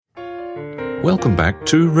Welcome back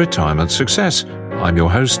to Retirement Success. I'm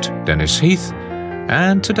your host, Dennis Heath,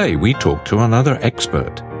 and today we talk to another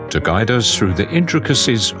expert to guide us through the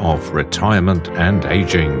intricacies of retirement and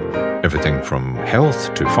aging, everything from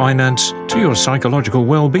health to finance to your psychological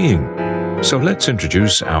well-being. So let's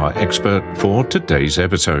introduce our expert for today's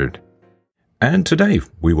episode. And today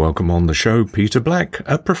we welcome on the show Peter Black,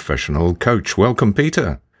 a professional coach. Welcome,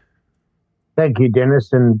 Peter. Thank you,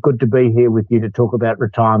 Dennis, and good to be here with you to talk about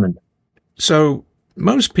retirement. So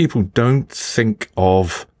most people don't think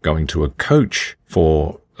of going to a coach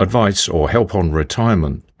for advice or help on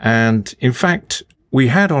retirement. And in fact, we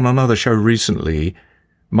had on another show recently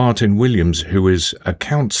Martin Williams, who is a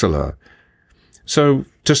counsellor. So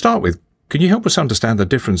to start with, can you help us understand the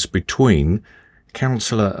difference between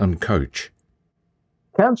counsellor and coach?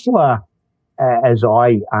 Counsellor, as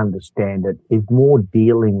I understand it, is more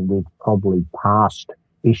dealing with probably past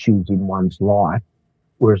issues in one's life,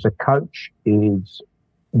 whereas a coach is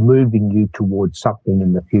moving you towards something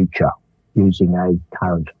in the future using a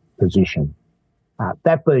current position.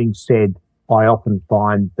 That being said, I often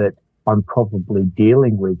find that I'm probably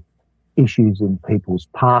dealing with issues in people's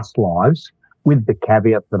past lives, with the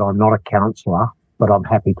caveat that I'm not a counsellor, but I'm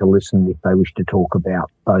happy to listen if they wish to talk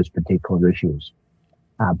about those particular issues.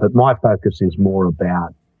 But my focus is more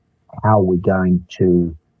about how we're going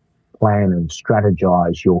to plan and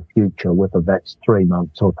strategize your future, whether that's 3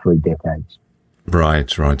 months or 3 decades. Right.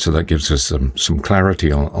 So that gives us some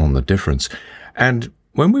clarity on the difference. And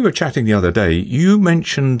when we were chatting the other day, you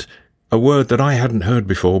mentioned a word that I hadn't heard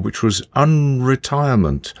before, which was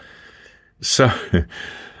unretirement. So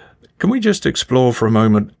can we just explore for a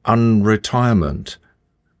moment unretirement?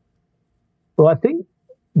 Well, I think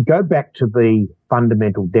go back to the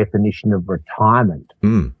fundamental definition of retirement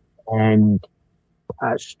and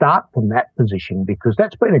start from that position, because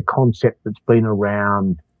that's been a concept that's been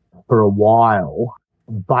around for a while,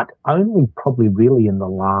 but only probably really in the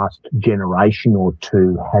last generation or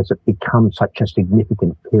two has it become such a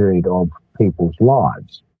significant period of people's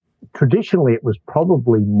lives. Traditionally, it was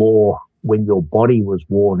probably more when your body was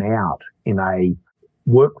worn out in a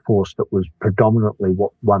workforce that was predominantly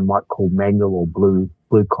what one might call manual or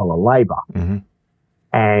blue-collar labour. Mm-hmm.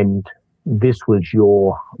 And this was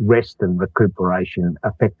your rest and recuperation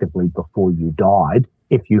effectively before you died,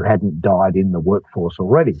 if you hadn't died in the workforce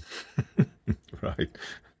already. Right.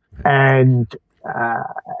 And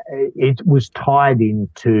it was tied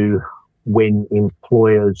into when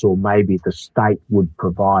employers or maybe the state would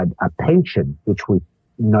provide a pension, which we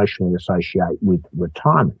notionally associate with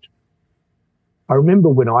retirement. I remember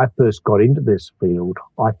when I first got into this field,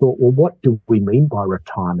 I thought, well, what do we mean by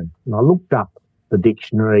retirement? And I looked up the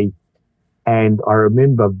dictionary, and I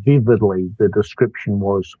remember vividly the description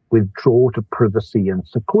was withdraw to privacy and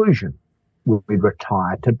seclusion. We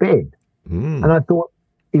retire to bed. And I thought,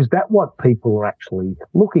 is that what people are actually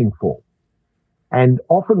looking for? And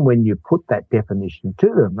often when you put that definition to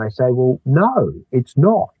them, they say, well, no, it's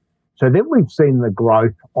not. So then we've seen the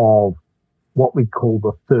growth of what we call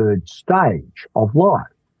the third stage of life.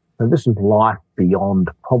 So this is life beyond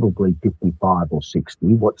probably 55 or 60.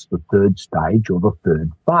 What's the third stage or the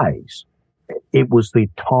third phase? It was the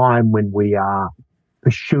time when we are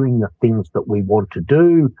pursuing the things that we want to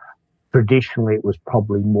do. Traditionally, it was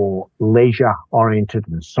probably more leisure-oriented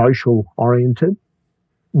and social-oriented,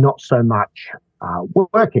 not so much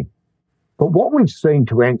working. But what we've seen,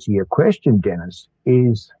 to answer your question, Dennis,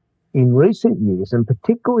 is in recent years, and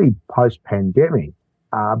particularly post-pandemic,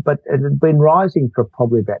 but it had been rising for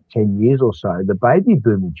probably about 10 years or so, the baby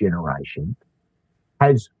boomer generation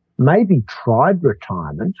has maybe tried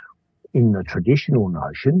retirement in the traditional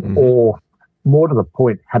notion, or more to the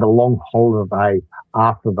point, had a long holiday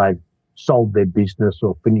after they've sold their business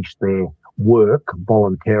or finished their work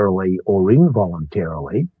voluntarily or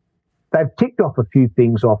involuntarily. They've ticked off a few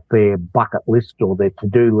things off their bucket list or their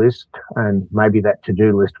to-do list, and maybe that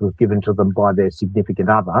to-do list was given to them by their significant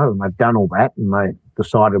other, and they've done all that, and they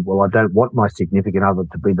decided, well, I don't want my significant other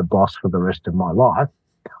to be the boss for the rest of my life.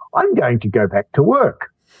 I'm going to go back to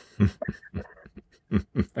work.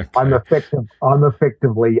 Okay. I'm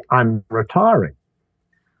effectively unretiring.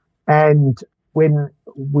 And when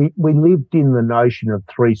we lived in the notion of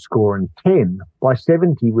 70, by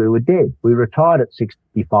 70 we were dead. We retired at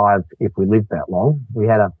 65 if we lived that long. We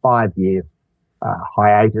had a 5-year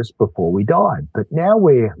hiatus before we died. But now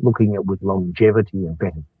we're looking at, with longevity and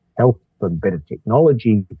better health and better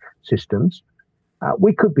technology systems,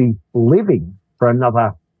 we could be living for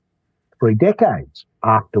another 3 decades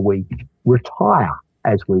after we retire,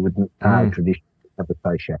 as we would traditionally have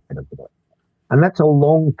associated with it. And that's a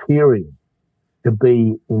long period to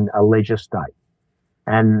be in a leisure state.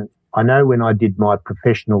 And I know when I did my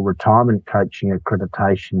professional retirement coaching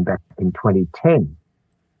accreditation back in 2010,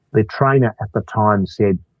 the trainer at the time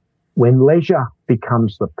said, when leisure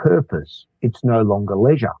becomes the purpose, it's no longer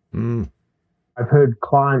leisure. I've heard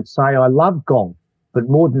clients say, I love golf, but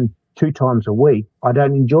more than 2 times a week, I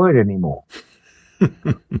don't enjoy it anymore.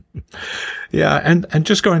 Yeah, and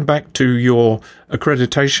just going back to your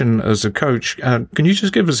accreditation as a coach, can you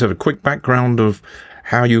just give us a quick background of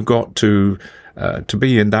how you got to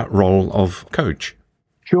be in that role of coach?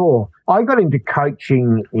 Sure. I got into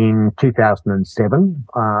coaching in 2007.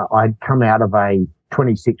 I'd come out of a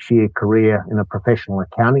 26-year career in a professional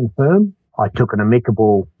accounting firm. I took an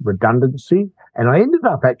amicable redundancy, and I ended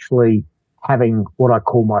up actually having what I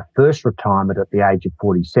call my first retirement at the age of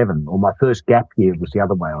 47, or my first gap year was the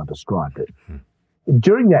other way I described it.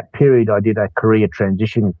 During that period, I did a career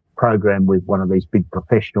transition program with one of these big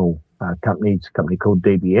professional companies, a company called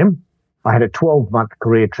DBM. I had a 12-month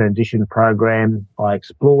career transition program. I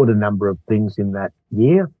explored a number of things in that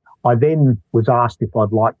year. I then was asked if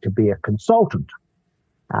I'd like to be a consultant.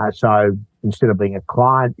 So instead of being a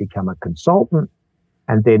client, become a consultant.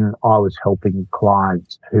 And then I was helping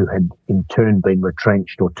clients who had in turn been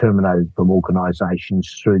retrenched or terminated from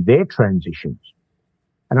organisations through their transitions.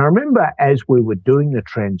 And I remember as we were doing the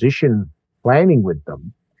transition planning with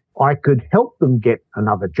them, I could help them get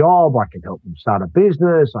another job. I could help them start a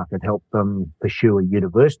business. I could help them pursue a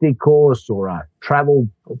university course or a travel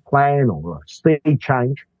plan or a sea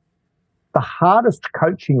change. The hardest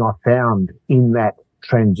coaching I found in that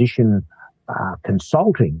transition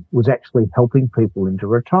consulting was actually helping people into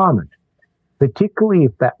retirement, particularly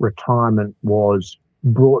if that retirement was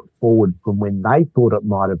brought forward from when they thought it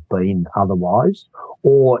might have been otherwise,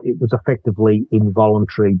 or it was effectively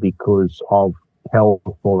involuntary because of health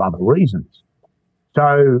or other reasons.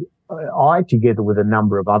 So I, together with a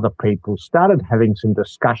number of other people, started having some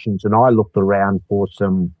discussions, and I looked around for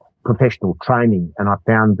some professional training, and I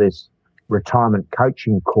found this retirement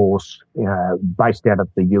coaching course based out of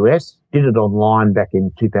the US, did it online back in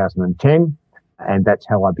 2010, and that's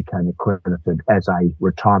how I became accredited as a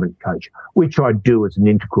retirement coach, which I do as an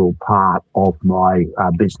integral part of my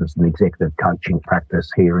business and executive coaching practice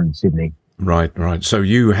here in Sydney. Right. So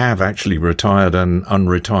you have actually retired and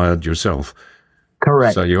unretired yourself.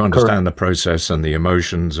 Correct. So you understand the process and the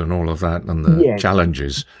emotions and all of that and the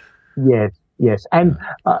challenges. Yes. And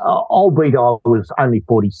albeit I was only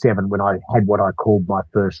 47 when I had what I called my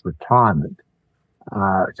first retirement.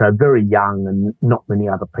 So very young and not many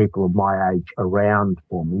other people of my age around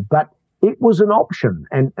for me. But it was an option.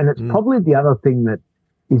 And it's probably the other thing that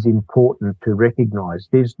is important to recognise.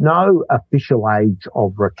 There's no official age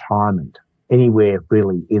of retirement anywhere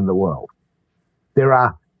really in the world. There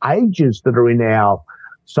are ages that are in our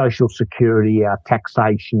social security, our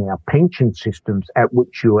taxation, our pension systems at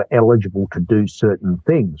which you are eligible to do certain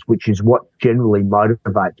things, which is what generally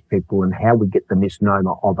motivates people and how we get the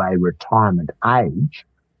misnomer of a retirement age.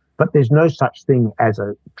 But there's no such thing as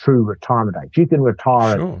a true retirement age. You can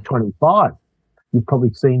retire at 25. You've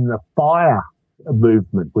probably seen the FIRE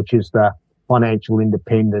movement, which is the financial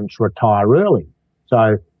independence, retire early.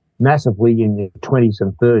 So massively in your 20s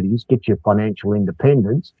and 30s, get your financial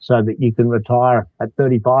independence so that you can retire at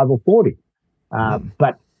 35 or 40.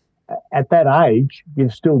 But at that age,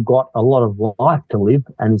 you've still got a lot of life to live,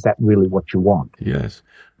 and is that really what you want? Yes.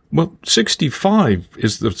 Well, 65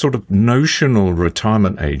 is the sort of notional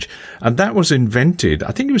retirement age, and that was invented,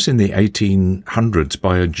 I think it was in the 1800s,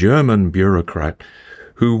 by a German bureaucrat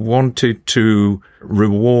who wanted to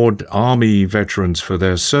reward army veterans for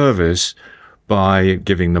their service by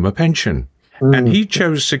giving them a pension. And he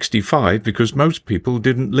chose 65 because most people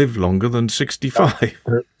didn't live longer than 65.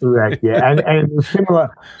 Correct, yeah. And a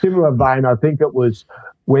similar vein, I think it was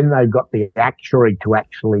when they got the actuary to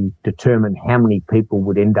actually determine how many people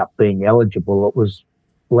would end up being eligible, it was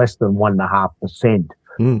less than 1.5%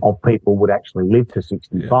 of people would actually live to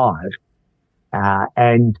 65. Yeah.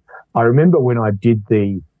 And I remember when I did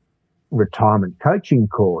the retirement coaching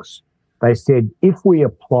course, they said if we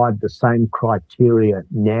applied the same criteria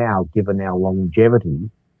now, given our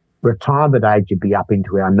longevity, retirement age would be up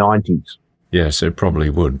into our 90s. Yes, it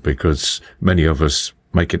probably would, because many of us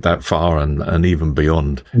make it that far and even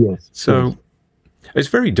beyond. Yes. So it's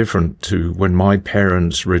very different to when my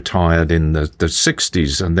parents retired in the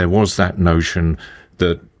 60s, and there was that notion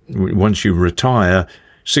that once you retire,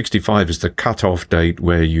 65 is the cut-off date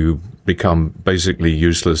where you become basically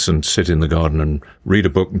useless and sit in the garden and read a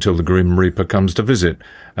book until the Grim Reaper comes to visit.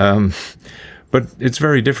 But it's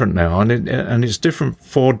very different now, and it's different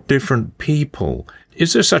for different people.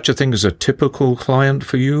 Is there such a thing as a typical client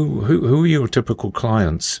for you? Who are your typical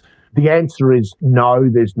clients? The answer is no,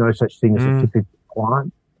 there's no such thing as a typical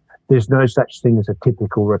client. There's no such thing as a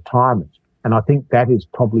typical retirement. And I think that is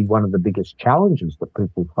probably one of the biggest challenges that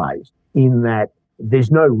people face, in that there's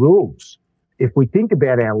no rules. If we think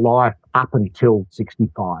about our life up until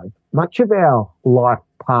 65, much of our life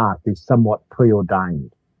path is somewhat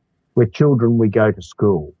preordained. We're children, we go to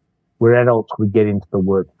school. We're adults, we get into the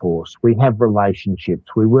workforce. We have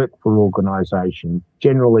relationships. We work for organisations.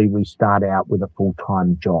 Generally, we start out with a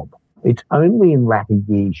full-time job. It's only in latter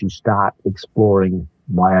years you start exploring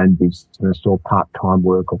my own business or part-time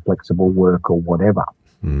work or flexible work or whatever.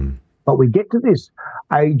 But we get to this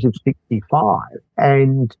age of 65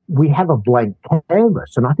 and we have a blank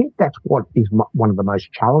canvas. And I think that's what is one of the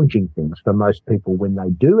most challenging things for most people when they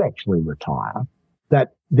do actually retire,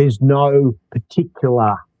 that there's no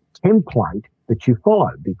particular template that you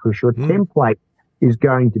follow, because your template is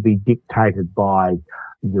going to be dictated by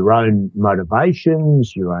your own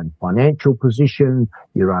motivations, your own financial position,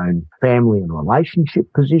 your own family and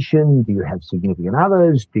relationship position. Do you have significant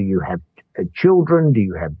others? Do you have children? Do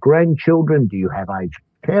you have grandchildren? Do you have aged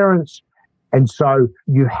parents? And so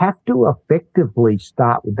you have to effectively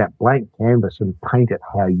start with that blank canvas and paint it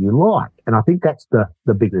how you like. And I think that's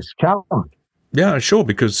the biggest challenge. Yeah, sure,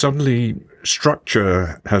 because suddenly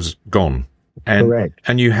structure has gone. And, Correct.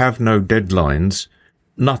 And you have no deadlines.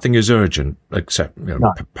 Nothing is urgent except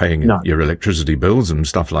paying your electricity bills and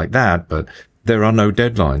stuff like that. But there are no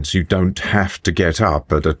deadlines. You don't have to get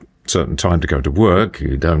up at a certain time to go to work.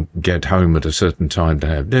 You don't get home at a certain time to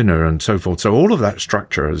have dinner and so forth. So all of that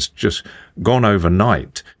structure has just gone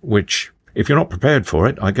overnight, which, if you're not prepared for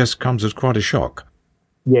it, I guess comes as quite a shock.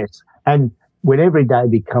 Yes. And when every day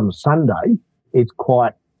becomes Sunday, it's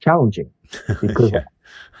quite challenging because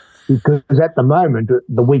at the moment,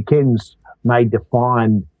 the weekends may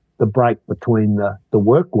define the break between the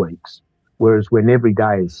work weeks. Whereas when every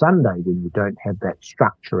day is Sunday, when you don't have that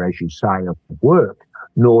structure, as you say, of work,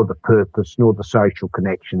 nor the purpose, nor the social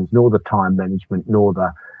connections, nor the time management, nor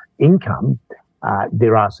the income,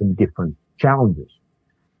 there are some different challenges.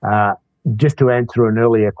 Just to answer an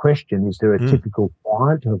earlier question, is there a typical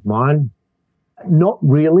client of mine? Not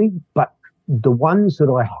really, but the ones that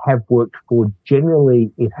I have worked for,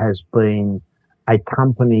 generally it has been a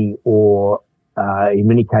company or in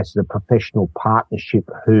many cases a professional partnership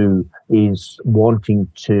who is wanting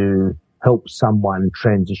to help someone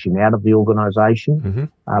transition out of the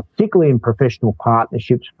organisation, particularly in professional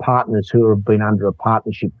partnerships, partners who have been under a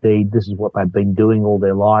partnership deed. This is what they've been doing all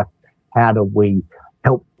their life. How do we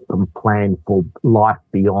help them plan for life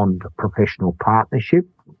beyond professional partnership?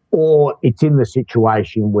 Or it's in the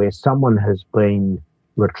situation where someone has been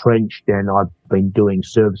retrenched and I've been doing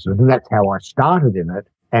services, and that's how I started in it,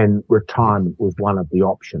 and retirement was one of the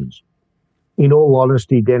options. In all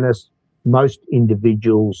honesty, Dennis, most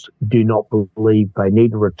individuals do not believe they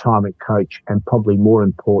need a retirement coach, and probably more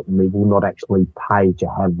importantly, will not actually pay to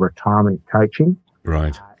have retirement coaching.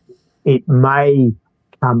 Right. It may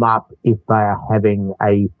come up if they are having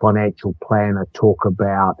a financial planner talk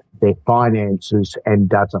about their finances and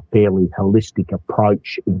does a fairly holistic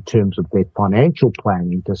approach in terms of their financial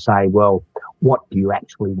planning to say, well, what do you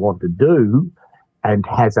actually want to do? And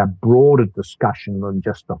has a broader discussion than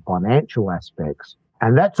just the financial aspects.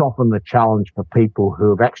 And that's often the challenge for people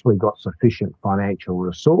who have actually got sufficient financial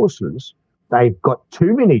resources. They've got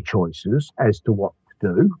too many choices as to what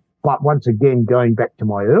to do. But once again, going back to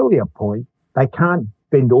my earlier point, they can't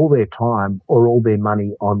spend all their time or all their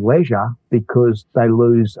money on leisure because they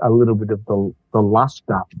lose a little bit of the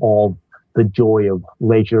luster of the joy of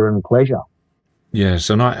leisure and pleasure. Yes,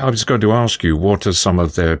 and I was going to ask you, what are some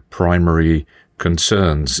of their primary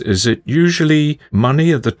concerns? Is it usually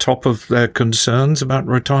money at the top of their concerns about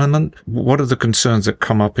retirement? What are the concerns that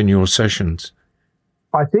come up in your sessions?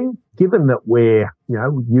 I think given that we're,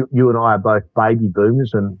 you and I are both baby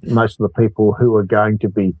boomers, and most of the people who are going to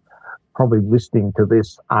be probably listening to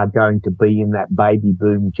this are going to be in that baby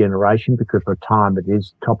boom generation because retirement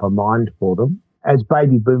is top of mind for them. As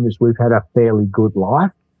baby boomers, we've had a fairly good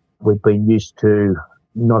life. We've been used to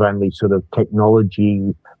not only sort of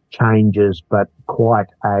technology changes, but quite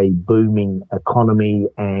a booming economy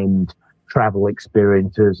and travel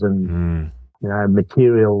experiences and,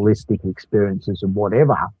 materialistic experiences and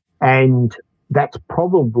whatever. And that's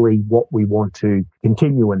probably what we want to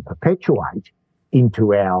continue and perpetuate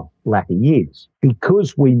into our latter years.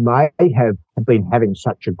 Because we may have been having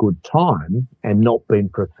such a good time and not been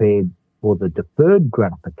prepared for the deferred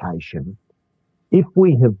gratification, if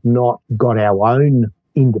we have not got our own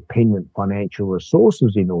independent financial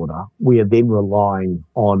resources in order, we are then relying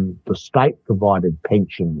on the state-provided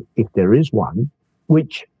pension, if there is one,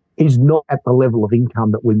 which is not at the level of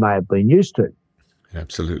income that we may have been used to.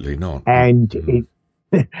 Absolutely not. And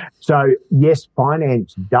so, yes,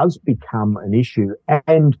 finance does become an issue.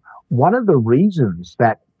 And one of the reasons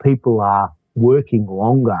that people are working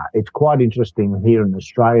longer, it's quite interesting here in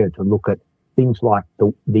Australia to look at things like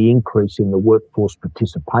the increase in the workforce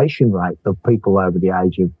participation rate of people over the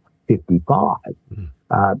age of 55.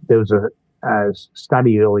 There was a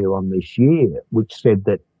study earlier on this year which said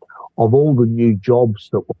that of all the new jobs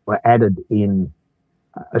that were added in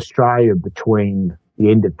Australia between the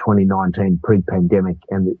end of 2019 pre-pandemic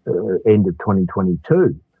and the end of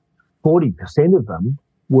 2022, 40% of them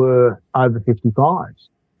were over 55s.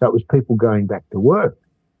 So it was people going back to work.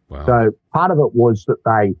 Wow. So part of it was that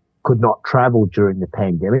they could not travel during the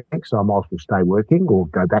pandemic, so I might as well stay working or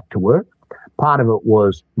go back to work. Part of it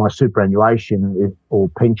was my superannuation or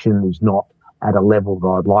pension is not at a level that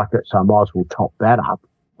I'd like it, so I might as well top that up.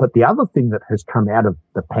 But the other thing that has come out of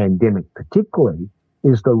the pandemic particularly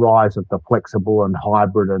is the rise of the flexible and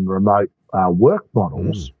hybrid and remote work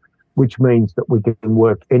models, which means that we can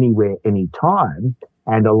work anywhere, anytime,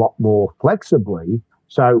 and a lot more flexibly.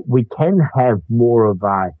 So we can have more of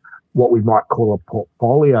what we might call a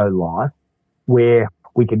portfolio life, where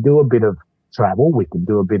we can do a bit of travel, we can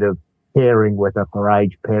do a bit of caring, whether for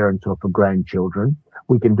aged parents or for grandchildren.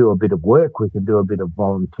 We can do a bit of work, we can do a bit of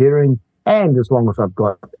volunteering, and as long as I've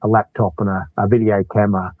got a laptop and a video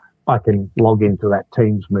camera, I can log into that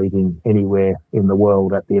Teams meeting anywhere in the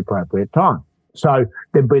world at the appropriate time. So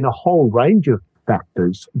there've been a whole range of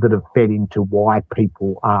factors that have fed into why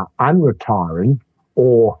people are unretiring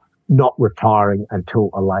or not retiring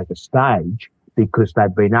until a later stage, because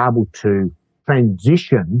they've been able to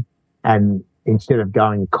transition and instead of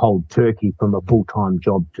going cold turkey from a full-time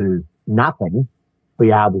job to nothing,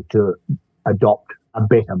 be able to adopt a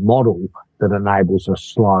better model that enables a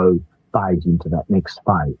slow phase into that next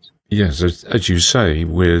phase. Yes, as you say,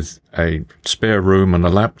 with a spare room and a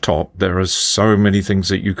laptop, there are so many things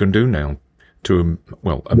that you can do now to,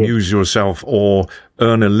 amuse yourself or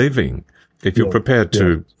earn a living. If you're prepared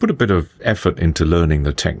to put a bit of effort into learning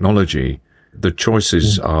the technology, the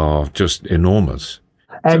choices are just enormous.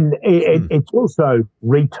 And it's also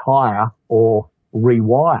retire or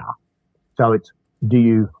rewire. So it's, do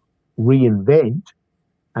you reinvent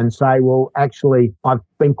and say, well, actually, I've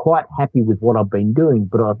been quite happy with what I've been doing,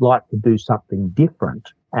 but I'd like to do something different.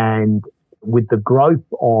 And with the growth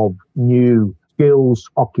of new skills,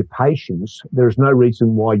 occupations, there's no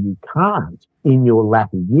reason why you can't, in your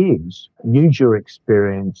latter years, use your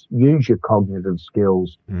experience, use your cognitive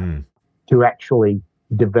skills to actually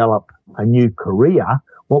develop a new career,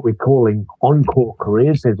 what we're calling encore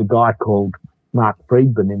careers. There's a guy called Mark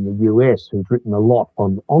Friedman in the US who's written a lot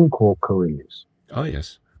on encore careers. Oh,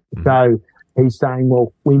 yes. So he's saying,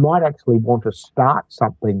 well, we might actually want to start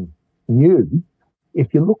something new.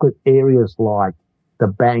 If you look at areas like the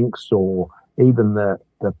banks or even the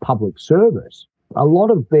public service, a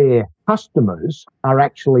lot of their customers are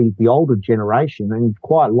actually the older generation and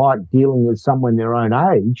quite like dealing with someone their own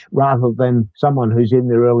age rather than someone who's in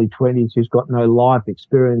their early 20s who's got no life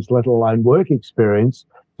experience, let alone work experience,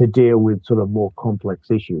 to deal with sort of more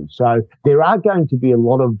complex issues. So there are going to be a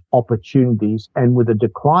lot of opportunities, and with a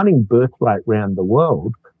declining birth rate around the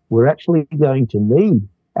world, we're actually going to need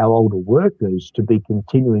our older workers to be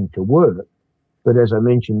continuing to work. But as I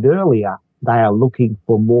mentioned earlier, they are looking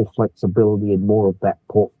for more flexibility and more of that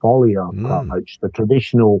portfolio approach. The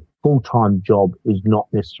traditional full-time job is not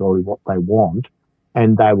necessarily what they want,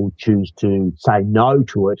 and they will choose to say no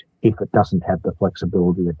to it if it doesn't have the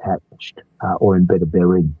flexibility attached or embedded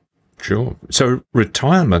therein. Sure. So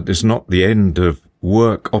retirement is not the end of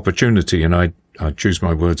work opportunity, and I choose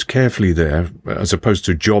my words carefully there, as opposed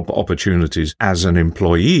to job opportunities as an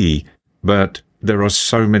employee, but there are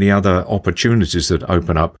so many other opportunities that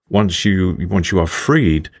open up once you are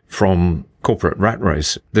freed from corporate rat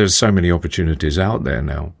race. There's so many opportunities out there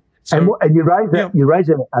now. So, and you raise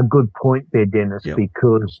a good point there, Dennis,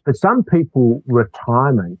 because for some people,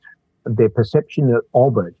 retirement, their perception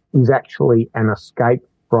of it is actually an escape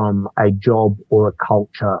from a job or a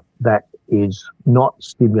culture that is not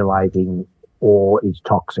stimulating or is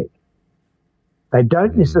toxic. They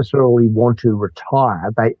don't necessarily want to retire,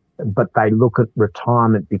 but they look at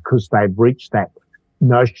retirement because they've reached that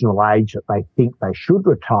notional age that they think they should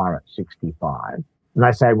retire at 65. And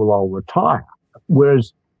they say, well, I'll retire.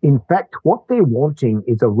 Whereas, in fact, what they're wanting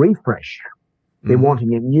is a refresh. They're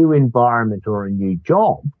wanting a new environment or a new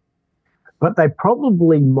job, but they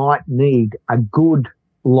probably might need a good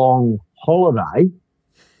long holiday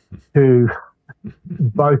to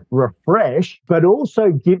both refresh, but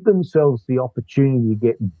also give themselves the opportunity to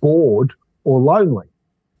get bored or lonely.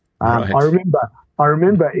 Right. I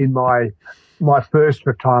remember in my first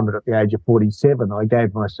retirement at the age of 47, I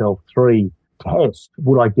gave myself 3 tests.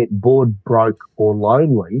 Would I get bored, broke, or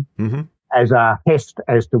lonely? Mm-hmm. As a test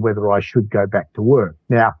as to whether I should go back to work.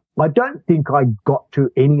 Now, I don't think I got to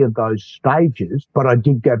any of those stages, but I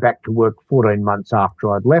did go back to work 14 months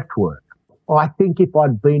after I'd left work. I think if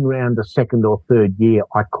I'd been around the second or third year,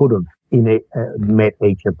 I could have met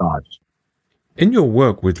each of those. In your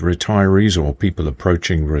work with retirees or people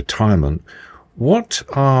approaching retirement, what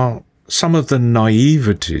are some of the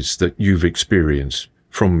naiveties that you've experienced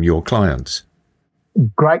from your clients?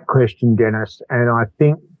 Great question, Dennis. And I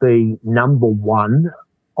think the number one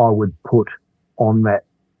I would put on that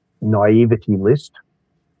naivety list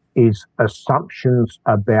is assumptions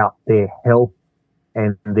about their health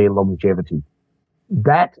and their longevity.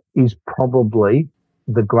 That is probably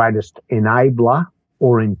the greatest enabler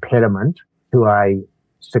or impediment to a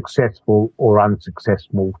successful or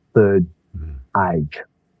unsuccessful third age.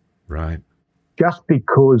 Right. Just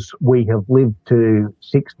because we have lived to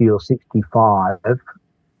 60 or 65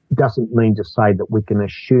 doesn't mean to say that we can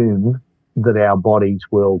assume that our bodies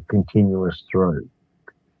will continue us through.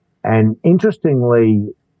 And interestingly,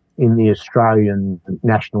 in the Australian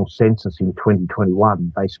National Census in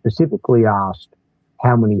 2021, they specifically asked,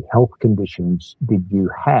 how many health conditions did you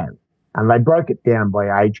have? And they broke it down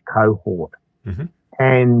by age cohort. Mm-hmm.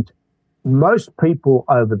 And most people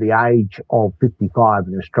over the age of 55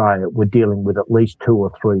 in Australia were dealing with at least 2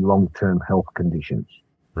 or 3 long-term health conditions.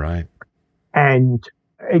 Right. And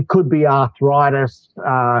it could be arthritis,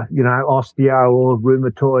 osteo or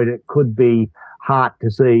rheumatoid. It could be heart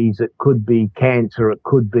disease. It could be cancer. It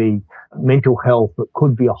could be mental health. It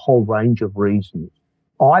could be a whole range of reasons,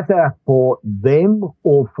 either for them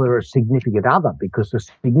or for a significant other, because a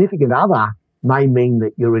significant other may mean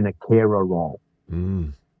that you're in a carer role.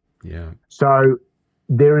 Yeah. So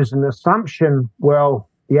there is an assumption, well,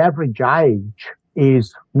 the average age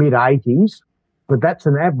is mid-80s, but that's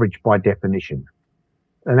an average by definition.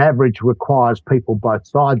 An average requires people both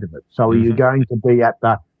sides of it. So are you going to be at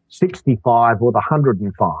the 65 or the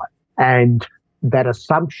 105? And that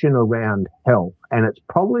assumption around health, and it's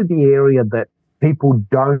probably the area that people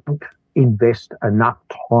don't invest enough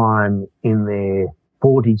time in their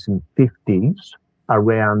 40s and 50s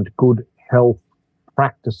around good health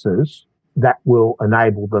practices that will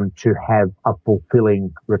enable them to have a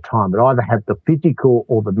fulfilling retirement, either have the physical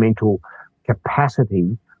or the mental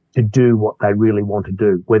capacity to do what they really want to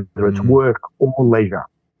do, whether it's work or leisure.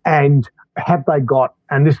 And have they got,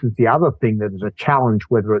 and this is the other thing that is a challenge,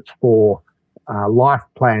 whether it's for life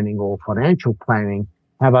planning or financial planning,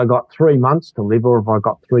 have I got 3 months to live or have I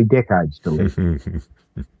got 3 decades to live?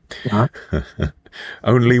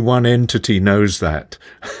 Only one entity knows that.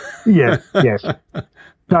 Yes.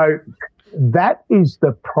 So that is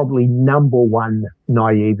the probably number one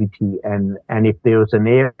naivety. And if there was an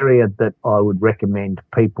area that I would recommend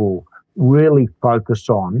people really focus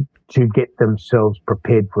on to get themselves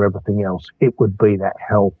prepared for everything else, it would be that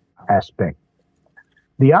health aspect.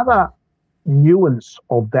 The other nuance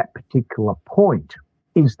of that particular point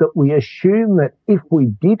is that we assume that if we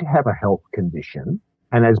did have a health condition,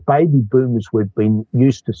 and as baby boomers, we've been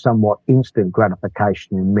used to somewhat instant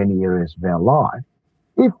gratification in many areas of our life,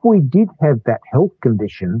 if we did have that health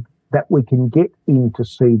condition, that we can get in to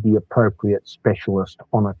see the appropriate specialist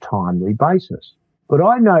on a timely basis. But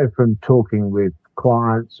I know from talking with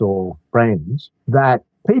clients or friends that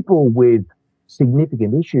people with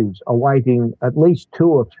significant issues are waiting at least 2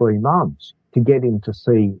 or 3 months to get in to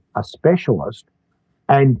see a specialist.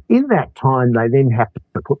 And in that time, they then have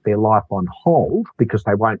to put their life on hold because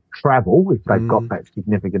they won't travel if they've got that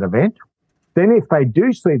significant event. Then if they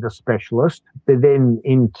do see the specialist, they're then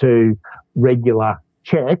into regular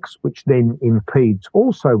checks, which then impedes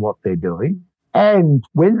also what they're doing. And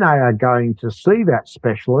when they are going to see that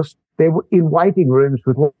specialist, they're in waiting rooms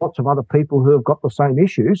with lots of other people who have got the same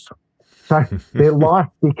issues. So their life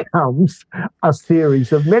becomes a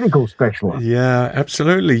series of medical specialists. Yeah,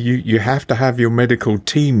 absolutely. You have to have your medical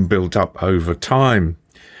team built up over time.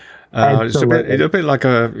 It's a bit like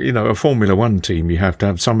a Formula One team. You have to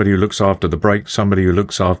have somebody who looks after the brakes, somebody who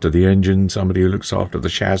looks after the engine, somebody who looks after the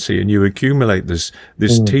chassis, and you accumulate this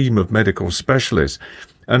team of medical specialists.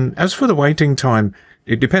 And as for the waiting time,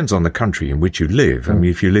 it depends on the country in which you live. I mean,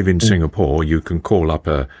 if you live in Singapore, you can call up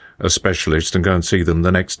a specialist and go and see them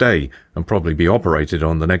the next day and probably be operated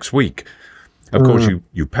on the next week. Of course,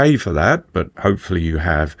 you pay for that, but hopefully you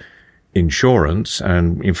have insurance.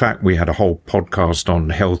 And in fact, we had a whole podcast on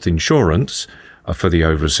health insurance for the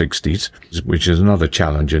over 60s, which is another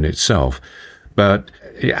challenge in itself. But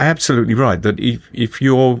you're absolutely right that if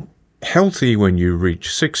you're healthy when you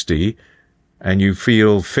reach 60 and you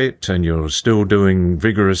feel fit and you're still doing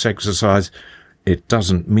vigorous exercise, it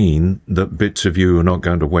doesn't mean that bits of you are not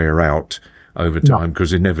going to wear out over time,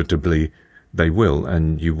 because inevitably they will,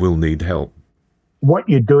 and you will need help. What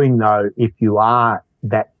you're doing, though, if you are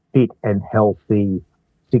that fit and healthy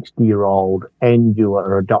 60-year-old and you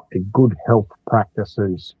are adopting good health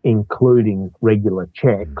practices, including regular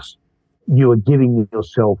checks, you are giving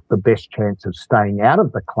yourself the best chance of staying out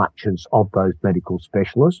of the clutches of those medical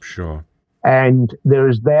specialists. Sure. And there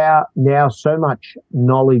is now so much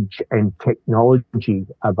knowledge and technology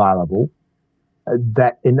available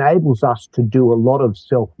that enables us to do a lot of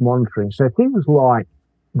self-monitoring. So things like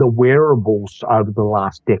the wearables over the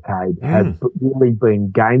last decade have really been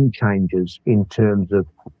game changers in terms of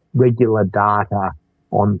regular data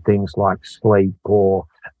on things like sleep or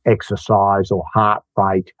exercise or heart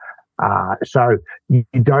rate. So you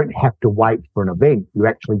don't have to wait for an event. You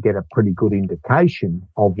actually get a pretty good indication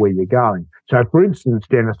of where you're going. So, for instance,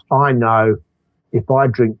 Dennis, I know if I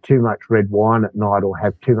drink too much red wine at night or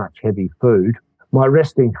have too much heavy food, my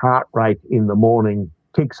resting heart rate in the morning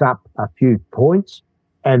ticks up a few points,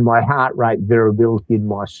 and my heart rate variability in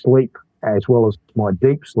my sleep, as well as my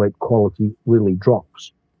deep sleep quality, really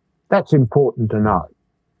drops. That's important to know.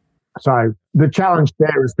 So the challenge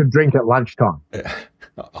there is to drink at lunchtime.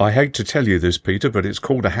 I hate to tell you this, Peter, but it's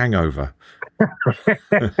called a hangover.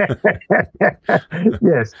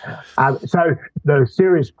 Yes. So the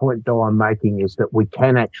serious point, though, I'm making is that we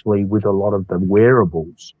can actually, with a lot of the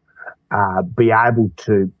wearables, be able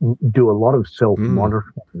to do a lot of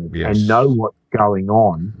self-monitoring and know what's going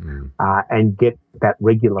on and get that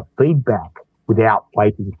regular feedback without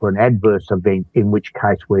waiting for an adverse event, in which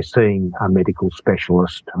case we're seeing a medical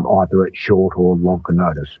specialist either at short or longer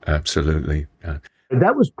notice. Absolutely.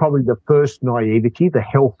 That was probably the first naivety, the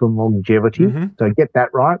health and longevity. So get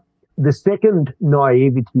that right. The second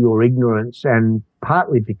naivety or ignorance, and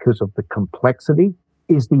partly because of the complexity,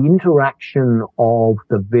 is the interaction of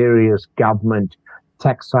the various government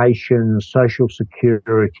taxation, social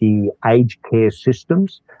security, aged care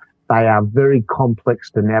systems. They are very complex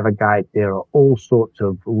to navigate. There are all sorts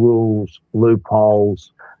of rules,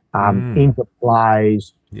 loopholes,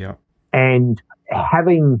 interplays, and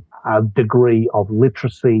having a degree of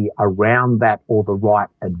literacy around that, or the right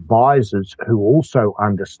advisors who also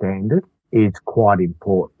understand it, is quite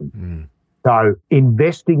important. So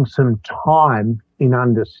investing some time in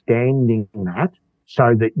understanding that,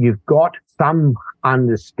 so that you've got some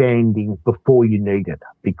understanding before you need it.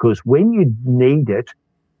 Because when you need it,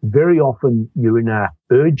 very often you're in a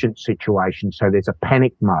urgent situation. So there's a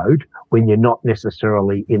panic mode when you're not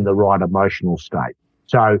necessarily in the right emotional state.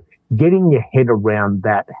 So getting your head around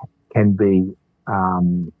that can be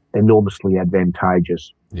enormously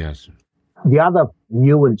advantageous. Yes. The other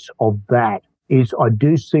nuance of that is I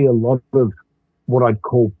do see a lot of what I'd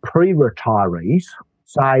call pre-retirees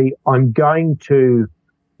say, I'm going to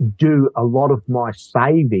do a lot of my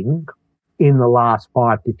saving in the last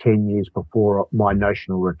 5 to 10 years before my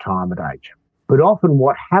notional retirement age. But often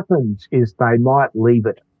what happens is they might leave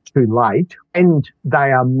it too late, and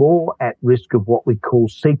they are more at risk of what we call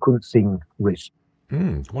sequencing risk.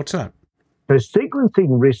 What's that? So sequencing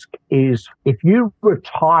risk is if you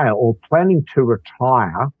retire or planning to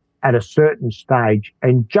retire at a certain stage,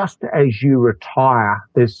 and just as you retire,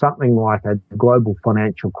 there's something like a global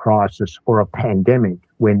financial crisis or a pandemic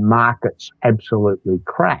when markets absolutely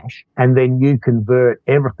crash, and then you convert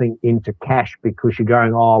everything into cash because you're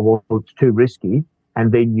going, oh, well, it's too risky,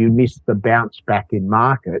 and then you miss the bounce back in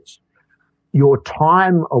markets. Your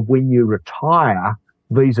time of when you retire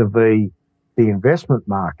vis-a-vis the investment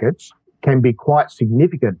markets can be quite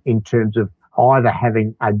significant in terms of either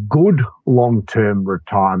having a good long-term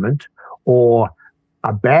retirement or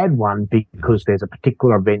a bad one because there's a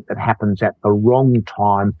particular event that happens at the wrong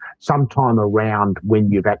time, sometime around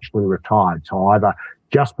when you've actually retired. So either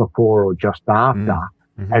just before or just after.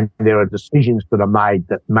 And there are decisions that are made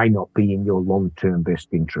that may not be in your long-term best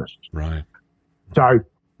interest. Right. So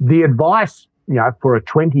the advice, for a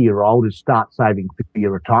 20-year-old is start saving for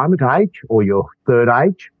your retirement age or your third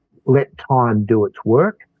age. Let time do its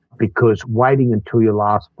work, because waiting until your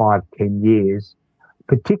last 5, 10 years,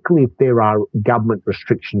 particularly if there are government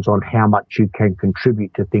restrictions on how much you can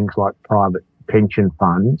contribute to things like private pension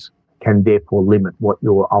funds, can therefore limit what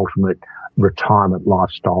your ultimate retirement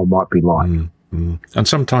lifestyle might be like. And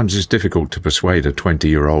sometimes it's difficult to persuade a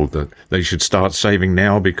 20-year-old that they should start saving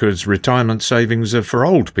now because retirement savings are for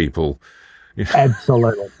old people.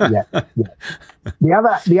 Absolutely, yeah.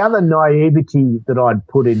 The other naivety that I'd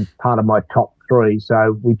put in part of my top 3.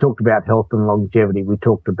 So we talked about health and longevity. We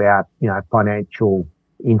talked about financial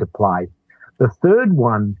into play. The third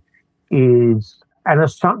one is an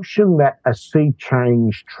assumption that a sea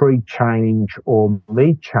change, tree change, or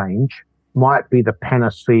me change might be the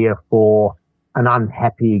panacea for an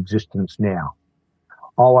unhappy existence now.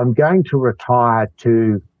 Oh, I'm going to retire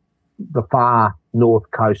to the far north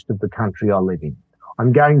coast of the country I live in.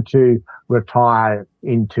 I'm going to retire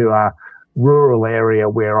into a rural area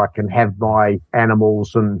where I can have my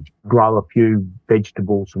animals and grow a few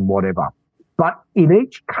vegetables and whatever. But in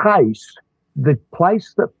each case, the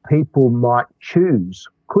place that people might choose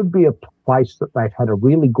could be a place that they've had a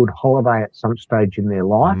really good holiday at some stage in their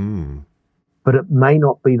life, but it may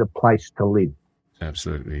not be the place to live.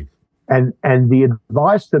 Absolutely. And the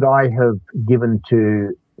advice that I have given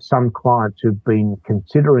to some clients who've been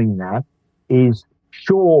considering that is,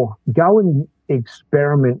 sure, go and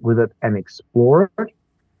experiment with it and explore it.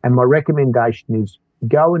 And my recommendation is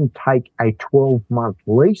go and take a 12-month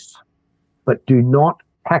lease, but do not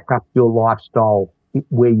pack up your lifestyle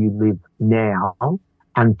where you live now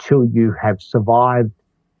until you have survived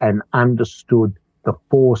and understood the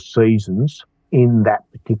 4 seasons in that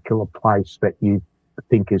particular place that you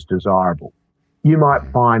think is desirable. You might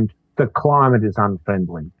find the climate is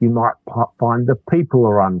unfriendly. You might find the people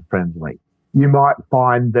are unfriendly. You might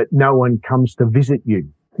find that no one comes to visit you.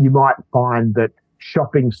 You might find that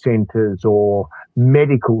shopping centres or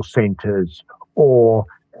medical centres or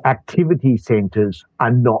activity centres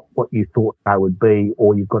are not what you thought they would be,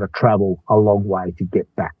 or you've got to travel a long way to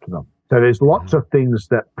get back to them. So there's lots of things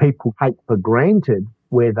that people take for granted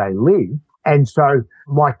where they live. And so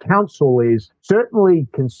my counsel is certainly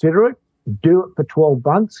consider it, do it for 12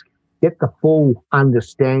 months, get the full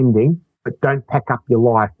understanding, but don't pack up your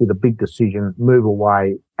life with a big decision, move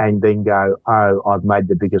away, and then go, oh, I've made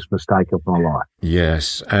the biggest mistake of my life.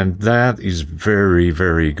 Yes, and that is very,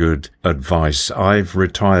 very good advice. I've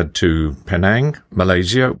retired to Penang,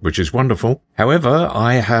 Malaysia, which is wonderful. However,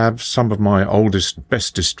 I have some of my oldest,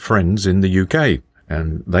 bestest friends in the UK,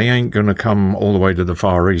 and they ain't going to come all the way to the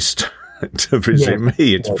Far East to visit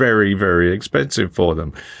me. It's very, very expensive for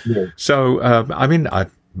them. Yeah. So,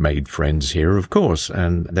 I've made friends here, of course,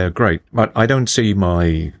 and they're great. But I don't see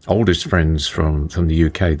my oldest friends from the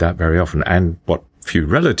UK that very often, and what few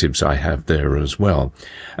relatives I have there as well.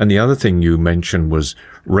 And the other thing you mentioned was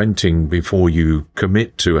renting before you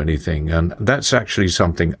commit to anything. And that's actually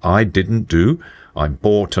something I didn't do. I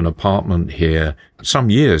bought an apartment here some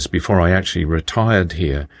years before I actually retired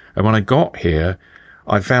here. And when I got here,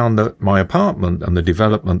 I found that my apartment and the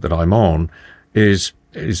development that I'm on is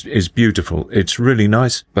beautiful. It's really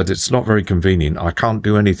nice, but it's not very convenient. I can't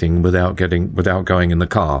do anything without going in the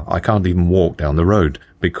car. I can't even walk down the road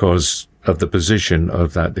because of the position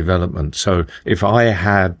of that development. So if I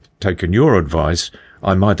had taken your advice,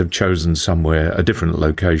 I might have chosen a different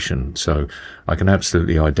location. So I can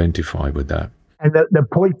absolutely identify with that. And the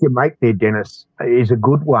point you make there, Dennis, is a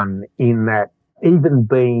good one in that even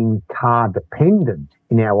being car dependent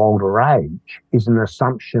in our older age is an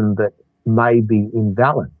assumption that may be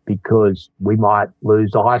invalid, because we might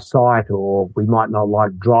lose eyesight, or we might not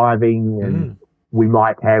like driving, and we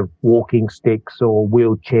might have walking sticks or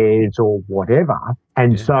wheelchairs or whatever.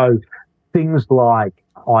 And so things like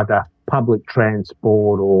either public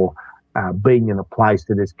transport or being in a place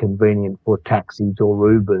that is convenient for taxis or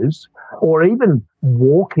Ubers, or even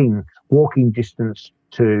walking distance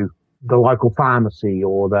to the local pharmacy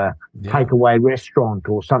or the takeaway restaurant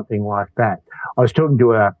or something like that. I was talking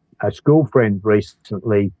to a school friend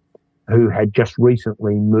recently who had just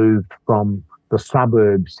recently moved from the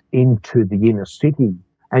suburbs into the inner city.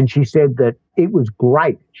 And she said that it was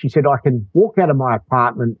great. She said, I can walk out of my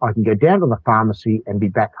apartment, I can go down to the pharmacy and be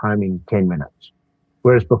back home in 10 minutes.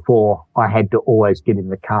 Whereas before I had to always get in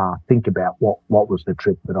the car, think about what was the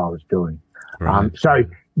trip that I was doing. Right. So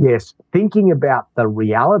yes, thinking about the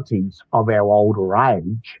realities of our older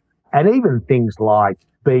age, and even things like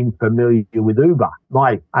being familiar with Uber.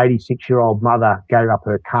 My 86-year-old mother gave up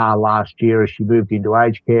her car last year as she moved into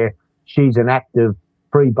aged care. She's an active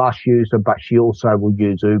free bus user, but she also will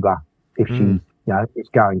use Uber if she is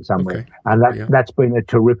going somewhere. Okay. And that's been a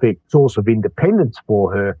terrific source of independence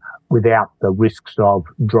for her without the risks of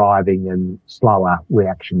driving and slower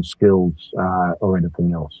reaction skills or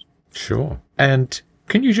anything else. Sure. And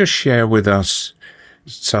can you just share with us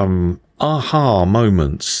some aha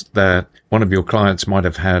moments that one of your clients might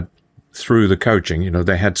have had through the coaching? You know,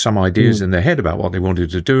 they had some ideas in their head about what they wanted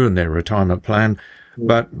to do in their retirement plan,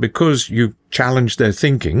 but because you challenged their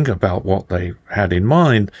thinking about what they had in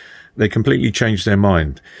mind, they completely changed their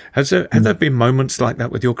mind. Have there been moments like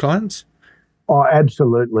that with your clients? Oh,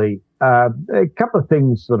 absolutely. A couple of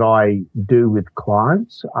things that I do with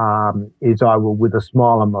clients is I will, with a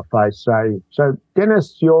smile on my face, say, so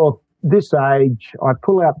Dennis, you're this age. I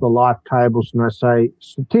pull out the life tables and I say,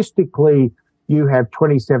 statistically, you have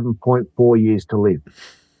 27.4 years to live.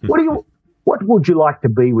 What would you like to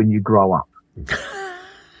be when you grow up?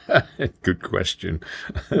 Good question.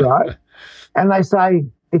 Right? And they say,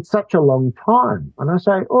 it's such a long time. And I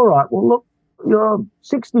say, all right, well, look, you're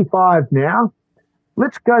 65 now.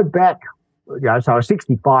 Let's go back. So a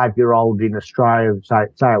 65-year-old in Australia, say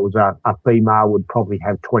it was a female, would probably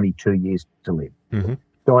have 22 years to live. Mm-hmm.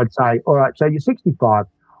 So I'd say, all right, so you're 65.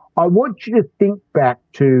 I want you to think back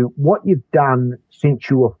to what you've done since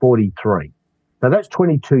you were 43. So that's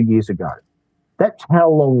 22 years ago. That's how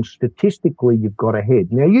long statistically you've got ahead.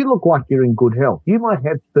 Now, you look like you're in good health. You might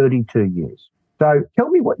have 32 years. So tell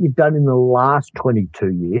me what you've done in the last 22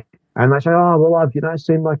 years. And they say, oh, well, I've,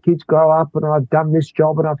 seen my kids grow up and I've done this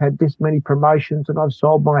job and I've had this many promotions and I've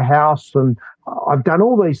sold my house and I've done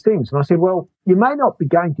all these things. And I said, well, you may not be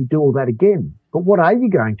going to do all that again, but what are you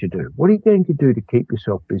going to do? What are you going to do to keep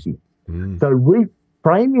yourself busy? So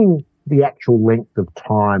reframing the actual length of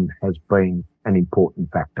time has been an important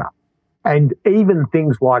factor. And even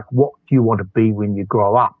things like, what do you want to be when you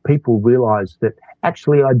grow up? People realise that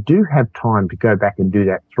actually I do have time to go back and do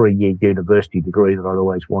that 3-year university degree that I'd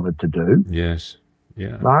always wanted to do. Yes.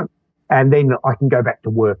 Yeah. Right? And then I can go back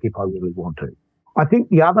to work if I really want to. I think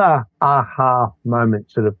the other aha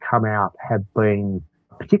moments that have come out have been,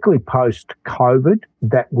 particularly post-COVID,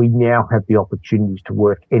 that we now have the opportunities to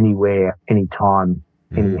work anywhere, anytime,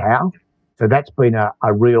 anyhow. So that's been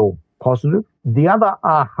a real positive. The other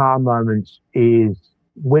aha moments is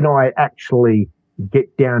when I actually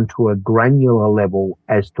get down to a granular level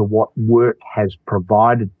as to what work has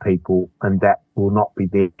provided people and that will not be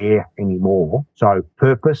there anymore. So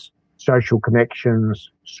purpose, social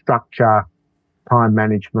connections, structure, time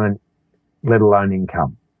management, let alone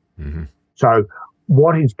income. So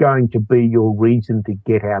what is going to be your reason to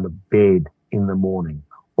get out of bed in the morning?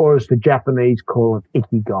 Or as the Japanese call it,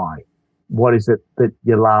 ikigai. What is it that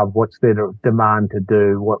you love? What's their demand to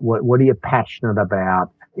do? What are you passionate about?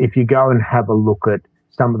 If you go and have a look at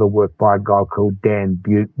some of the work by a guy called Dan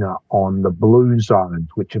Buettner on the blue zones,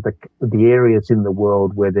 which are the areas in the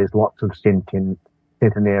world where there's lots of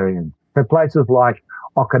centenarians. So places like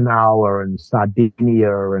Okinawa and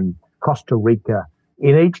Sardinia and Costa Rica,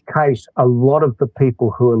 in each case, a lot of the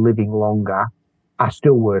people who are living longer are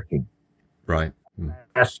still working. Right.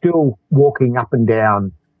 Are still walking up and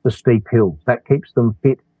down the steep hills. That keeps them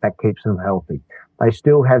fit. That keeps them healthy. They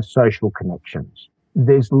still have social connections.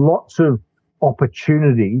 There's lots of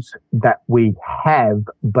opportunities that we have,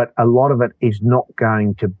 but a lot of it is not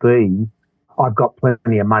going to be, I've got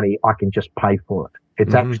plenty of money, I can just pay for it.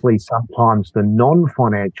 It's actually sometimes the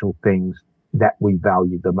non-financial things that we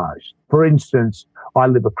value the most. For instance, I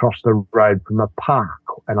live across the road from a park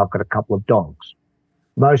and I've got a couple of dogs.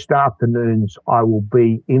 Most afternoons I will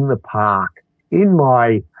be in the park in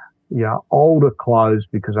my older clothes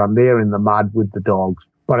because I'm there in the mud with the dogs,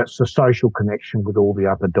 but it's the social connection with all the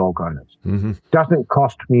other dog owners. Doesn't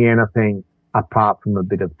cost me anything apart from a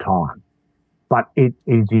bit of time, but it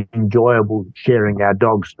is enjoyable sharing our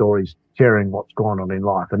dog stories, sharing what's gone on in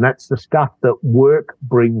life. And that's the stuff that work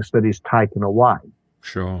brings that is taken away.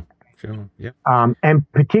 Sure. Yeah. And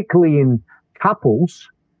particularly in couples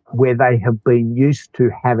where they have been used to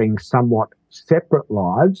having somewhat separate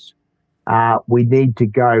lives, we need to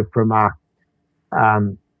go from a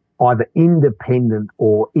either independent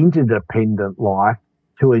or interdependent life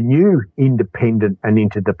to a new independent and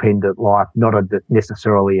interdependent life, not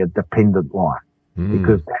necessarily a dependent life,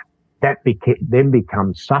 because that then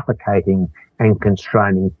becomes suffocating and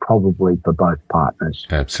constraining probably for both partners.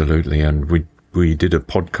 Absolutely. And we did a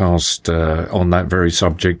podcast on that very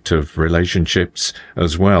subject of relationships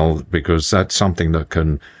as well, because that's something that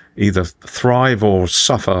can either thrive or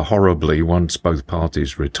suffer horribly once both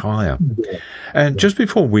parties retire. Yeah. And just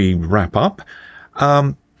before we wrap up,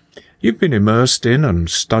 you've been immersed in and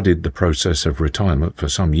studied the process of retirement for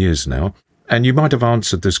some years now, and you might have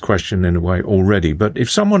answered this question in a way already, but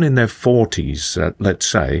if someone in their 40s, let's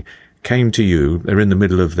say, came to you, they're in the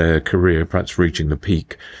middle of their career, perhaps reaching the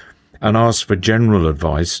peak, and asked for general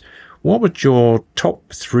advice, what would your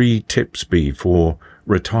top 3 tips be for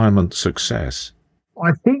retirement success?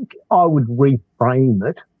 I think I would reframe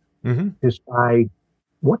it to say,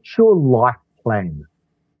 what's your life plan?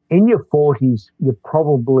 In your 40s, you're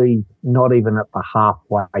probably not even at the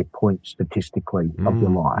halfway point statistically of your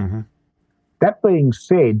life. That being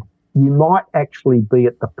said, you might actually be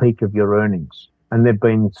at the peak of your earnings. And there have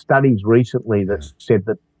been studies recently that said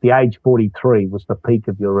that the age 43 was the peak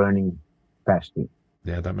of your earning capacity.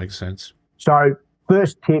 Yeah, that makes sense. So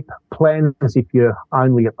first tip, plan as if you're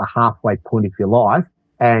only at the halfway point of your life.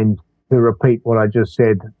 And to repeat what I just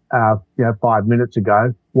said, 5 minutes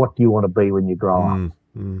ago, what do you want to be when you grow up?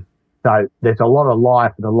 So there's a lot of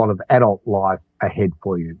life and a lot of adult life ahead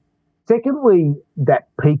for you. Secondly, that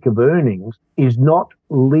peak of earnings is not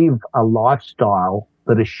live a lifestyle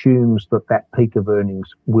that assumes that that peak of earnings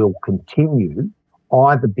will continue,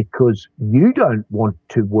 either because you don't want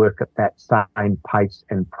to work at that same pace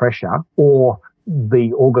and pressure, or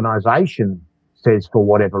the organisation says for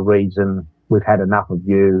whatever reason, we've had enough of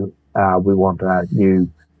you, we want a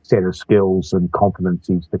new set of skills and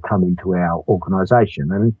competencies to come into our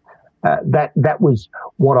organisation. And that was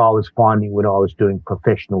what I was finding when I was doing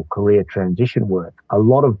professional career transition work. A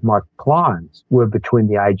lot of my clients were between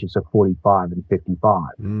the ages of 45 and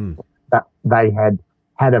 55. That they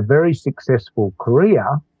had a very successful career,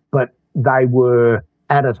 but they were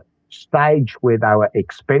at a stage where they were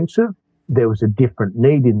expensive. There was a different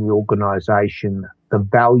need in the organisation. The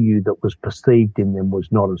value that was perceived in them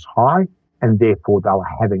was not as high, and therefore they were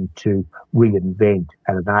having to reinvent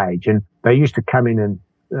at an age. And they used to come in and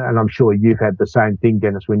I'm sure you've had the same thing,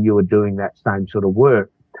 Dennis, when you were doing that same sort of work.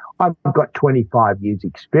 I've got 25 years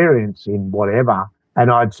experience in whatever, and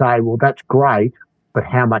I'd say, well, that's great, but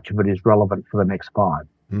how much of it is relevant for the next 5?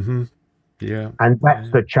 Yeah. And that's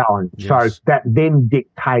the challenge. Yes. So that then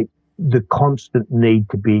dictates the constant need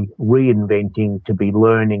to be reinventing, to be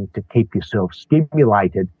learning, to keep yourself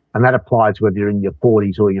stimulated. And that applies whether you're in your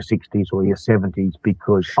 40s or your 60s or your 70s,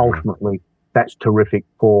 because ultimately that's terrific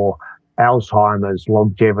for Alzheimer's,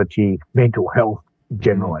 longevity, mental health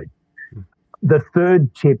generally. The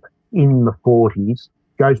third tip in the 40s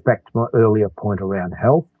goes back to my earlier point around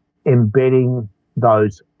health, embedding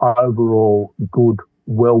those overall good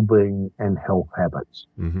well-being and health habits.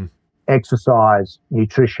 Exercise,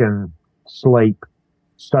 nutrition, sleep,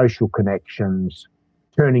 social connections,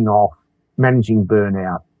 turning off, managing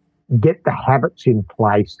burnout. Get the habits in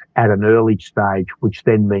place at an early stage, which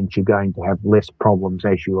then means you're going to have less problems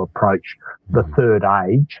as you approach the third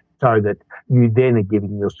age, so that you then are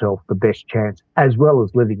giving yourself the best chance, as well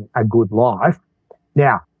as living a good life.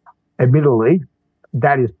 Now, admittedly,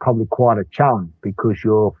 that is probably quite a challenge, because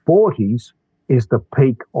your 40s is the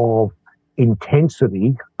peak of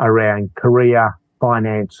intensity around career,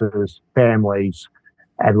 finances, families,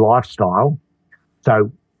 and lifestyle. So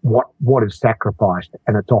what is sacrificed?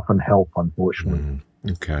 And it's often health, unfortunately.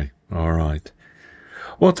 Okay. All right.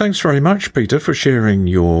 Well, thanks very much, Peter, for sharing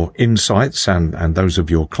your insights and those of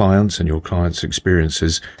your clients and your clients'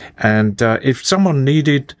 experiences. And if someone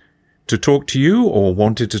needed to talk to you or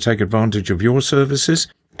wanted to take advantage of your services,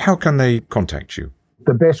 how can they contact you?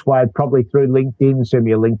 The best way, probably through LinkedIn. Send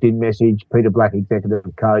me a LinkedIn message, Peter Black,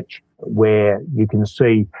 Executive Coach, where you can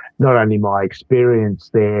see not only my experience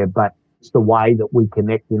there, but it's the way that we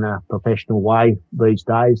connect in a professional way these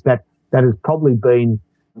days. That has probably been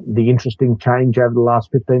the interesting change over the last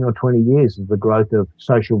 15 or 20 years, is the growth of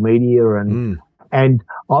social media and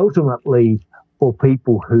ultimately for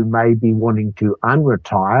people who may be wanting to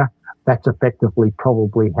unretire, that's effectively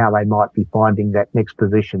probably how they might be finding that next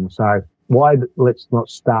position. So let's not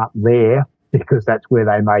start there, because that's where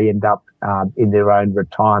they may end up in their own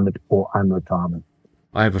retirement or unretirement.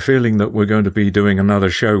 I have a feeling that we're going to be doing another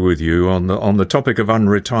show with you on the topic of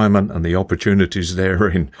unretirement and the opportunities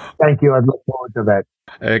therein. Thank you. I look forward to that.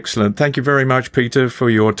 Excellent. Thank you very much, Peter, for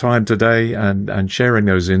your time today and sharing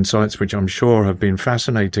those insights, which I'm sure have been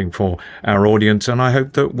fascinating for our audience. And I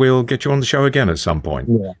hope that we'll get you on the show again at some point.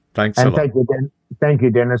 Yeah. Thanks a lot. Thank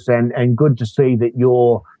you, Dennis. And good to see that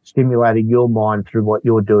you're stimulating your mind through what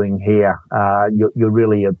you're doing here. You're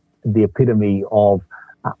really the epitome of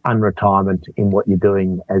unretirement in what you're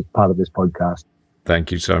doing as part of this podcast.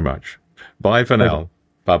 Thank you so much. Bye for now.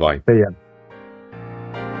 Bye-bye. See ya.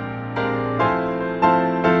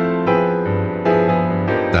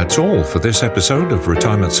 That's all for this episode of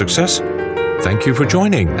Retirement Success. Thank you for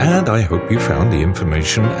joining, and I hope you found the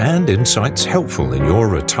information and insights helpful in your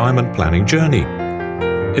retirement planning journey.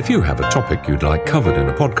 If you have a topic you'd like covered in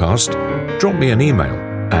a podcast, drop me an email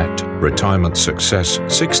at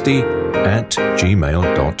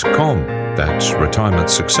retirementsuccess60@gmail.com. That's retirement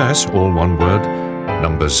success, all one word,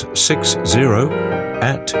 numbers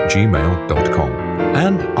 60@gmail.com.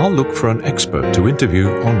 And I'll look for an expert to interview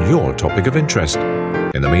on your topic of interest.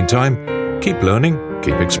 In the meantime, keep learning,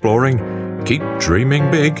 keep exploring, keep dreaming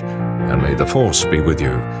big, and may the force be with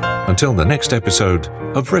you. Until the next episode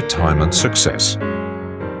of Retirement Success.